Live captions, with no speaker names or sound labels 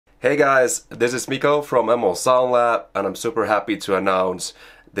Hey guys, this is Mikko from MO Sound Lab, and I'm super happy to announce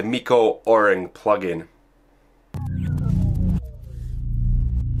the MIKKO ORNG plugin.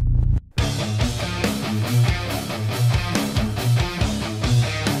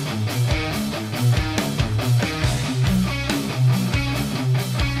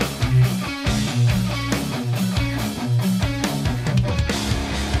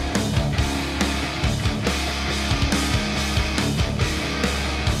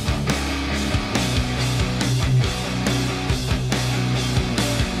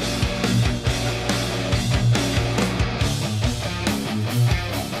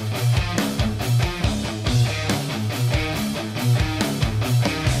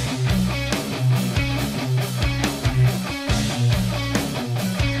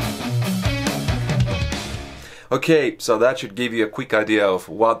 Okay, so that should give you a quick idea of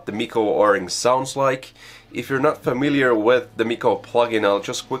what the MIKKO ORNG sounds like. If you're not familiar with the MIKKO plugin, I'll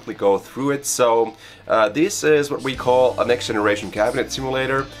just quickly go through it. So this is what we call a next generation cabinet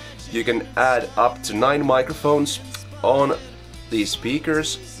simulator. You can add up to 9 microphones on these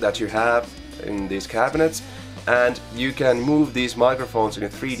speakers that you have in these cabinets, and you can move these microphones in a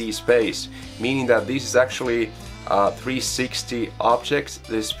 3D space, meaning that this is actually a 360 object,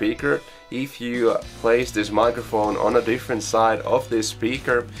 this speaker. If you place this microphone on a different side of this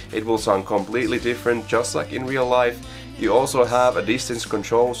speaker, it will sound completely different, just like in real life. You also have a distance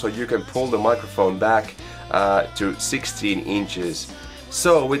control, so you can pull the microphone back to 16 inches.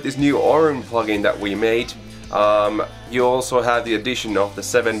 So with this new ORNG plugin that we made, you also have the addition of the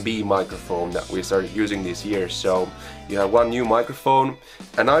 7B microphone that we started using this year. So you have one new microphone,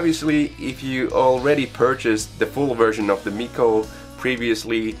 and obviously if you already purchased the full version of the MIKKO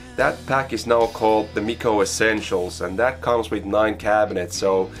previously, that pack is now called the MIKKO Essentials, and that comes with 9 cabinets.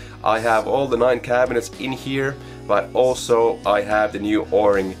 So I have all the 9 cabinets in here, but also I have the new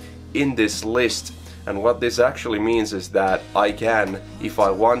ORNG in this list. And what this actually means is that I can, if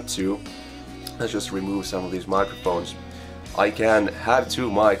I want to, let's just remove some of these microphones, I can have 2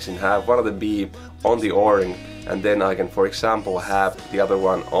 mics and have one of them be on the ORNG, and then I can, for example, have the other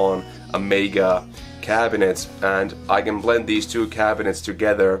one on a Mega cabinets, and I can blend these 2 cabinets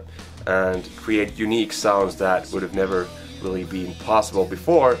together and create unique sounds that would have never really been possible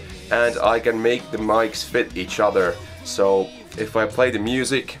before. And I can make the mics fit each other. So if I play the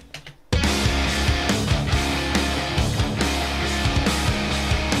music,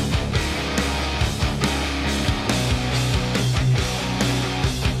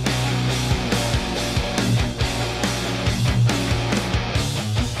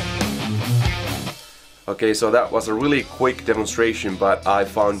 okay, so that was a really quick demonstration, but I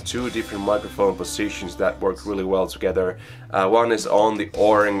found 2 different microphone positions that work really well together. One is on the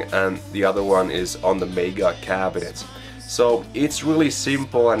ORNG and the other one is on the Mega cabinets. So it's really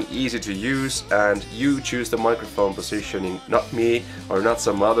simple and easy to use, and you choose the microphone positioning, not me or not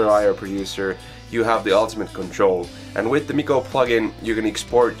some other IR producer. You have the ultimate control. And with the MIKKO plugin you can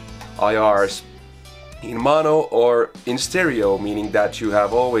export IRs in mono or in stereo, meaning that you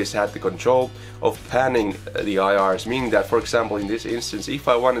have always had the control of panning the IRs, meaning that, for example, in this instance, if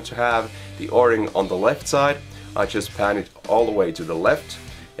I wanted to have the ORNG on the left side, I just pan it all the way to the left.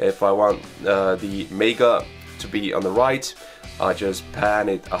 If I want the Mega to be on the right, I just pan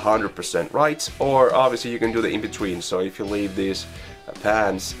it 100% right, or obviously you can do the in-between. So if you leave these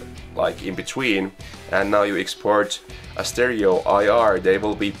pans like in between and now you export a stereo IR, they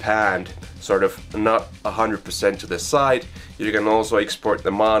will be panned sort of not 100% to the side. You can also export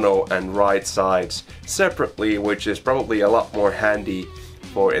the mono and right sides separately, which is probably a lot more handy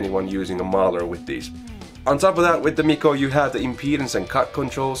for anyone using a modeler with these. On top of that, with the MIKKO you have the impedance and cut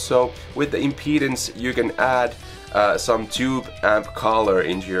control. So with the impedance you can add some tube amp color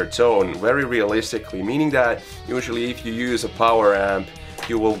into your tone very realistically, meaning that usually if you use a power amp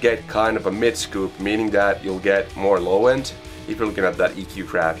you will get kind of a mid scoop, meaning that you'll get more low end. If you're looking at that EQ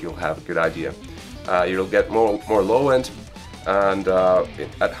graph, you'll have a good idea. You'll get more low end, and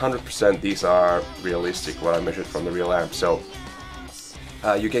at 100% these are realistic, what I measured from the real amp. So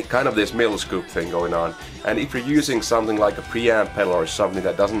you get kind of this middle scoop thing going on. And if you're using something like a preamp pedal or something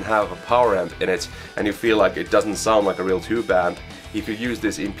that doesn't have a power amp in it, and you feel like it doesn't sound like a real tube amp, if you use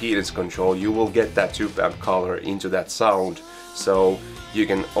this impedance control, you will get that tube amp color into that sound. So you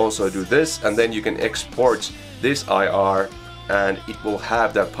can also do this, and then you can export this IR, and it will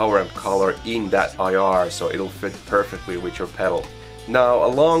have that power amp color in that IR, so it'll fit perfectly with your pedal. Now,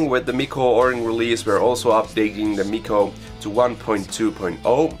 along with the MIKKO ORNG release, we're also updating the MIKKO to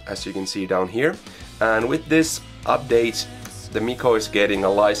 1.2.0, as you can see down here. And with this update, the MIKKO is getting a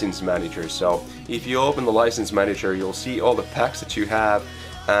license manager. So if you open the license manager, you'll see all the packs that you have,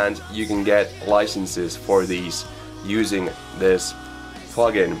 and you can get licenses for these using this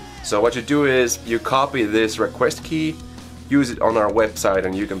plugin. So what you do is you copy this request key, use it on our website,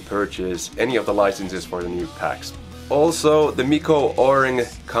 and you can purchase any of the licenses for the new packs. Also, the MIKKO ORNG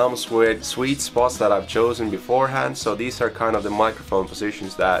comes with sweet spots that I've chosen beforehand, so these are kind of the microphone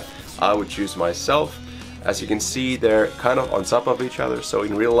positions that I would choose myself. As you can see, they're kind of on top of each other, so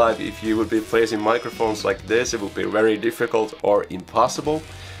in real life, if you would be placing microphones like this, it would be very difficult or impossible.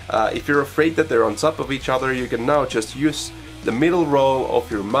 If you're afraid that they're on top of each other, you can now just use the middle row of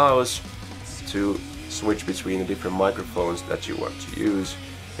your mouse to switch between the different microphones that you want to use.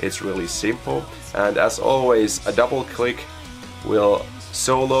 It's really simple, and as always, a double click will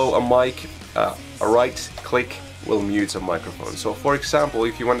solo a mic, a right click will mute a microphone. So for example,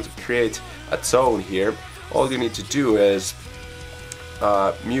 if you wanted to create a tone here, all you need to do is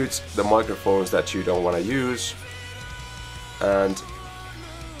mute the microphones that you don't want to use, and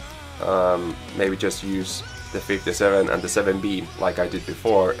maybe just use the 57 and the 7B like I did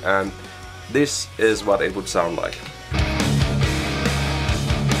before, and this is what it would sound like.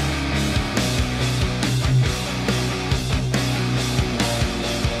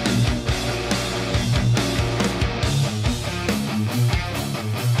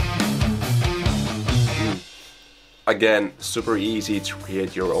 Again, super easy to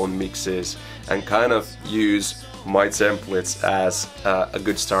create your own mixes and kind of use my templates as a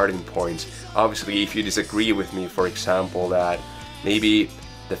good starting point. Obviously, if you disagree with me, for example, that maybe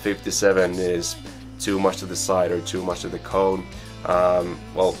the 57 is too much to the side or too much to the cone,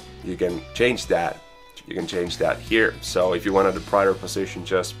 well, you can change that. You can change that here. So if you wanted a brighter position,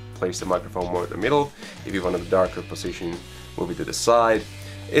 just place the microphone more in the middle. If you wanted a darker position, move it to the side.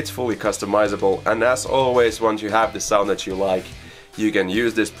 It's fully customizable, and as always, once you have the sound that you like, you can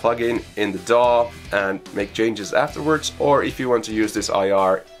use this plugin in the DAW and make changes afterwards, or if you want to use this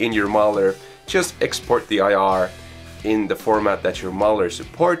IR in your modeler, just export the IR in the format that your modeler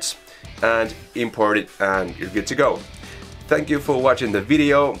supports and import it, and you're good to go. Thank you for watching the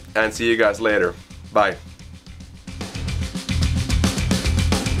video, and see you guys later. Bye.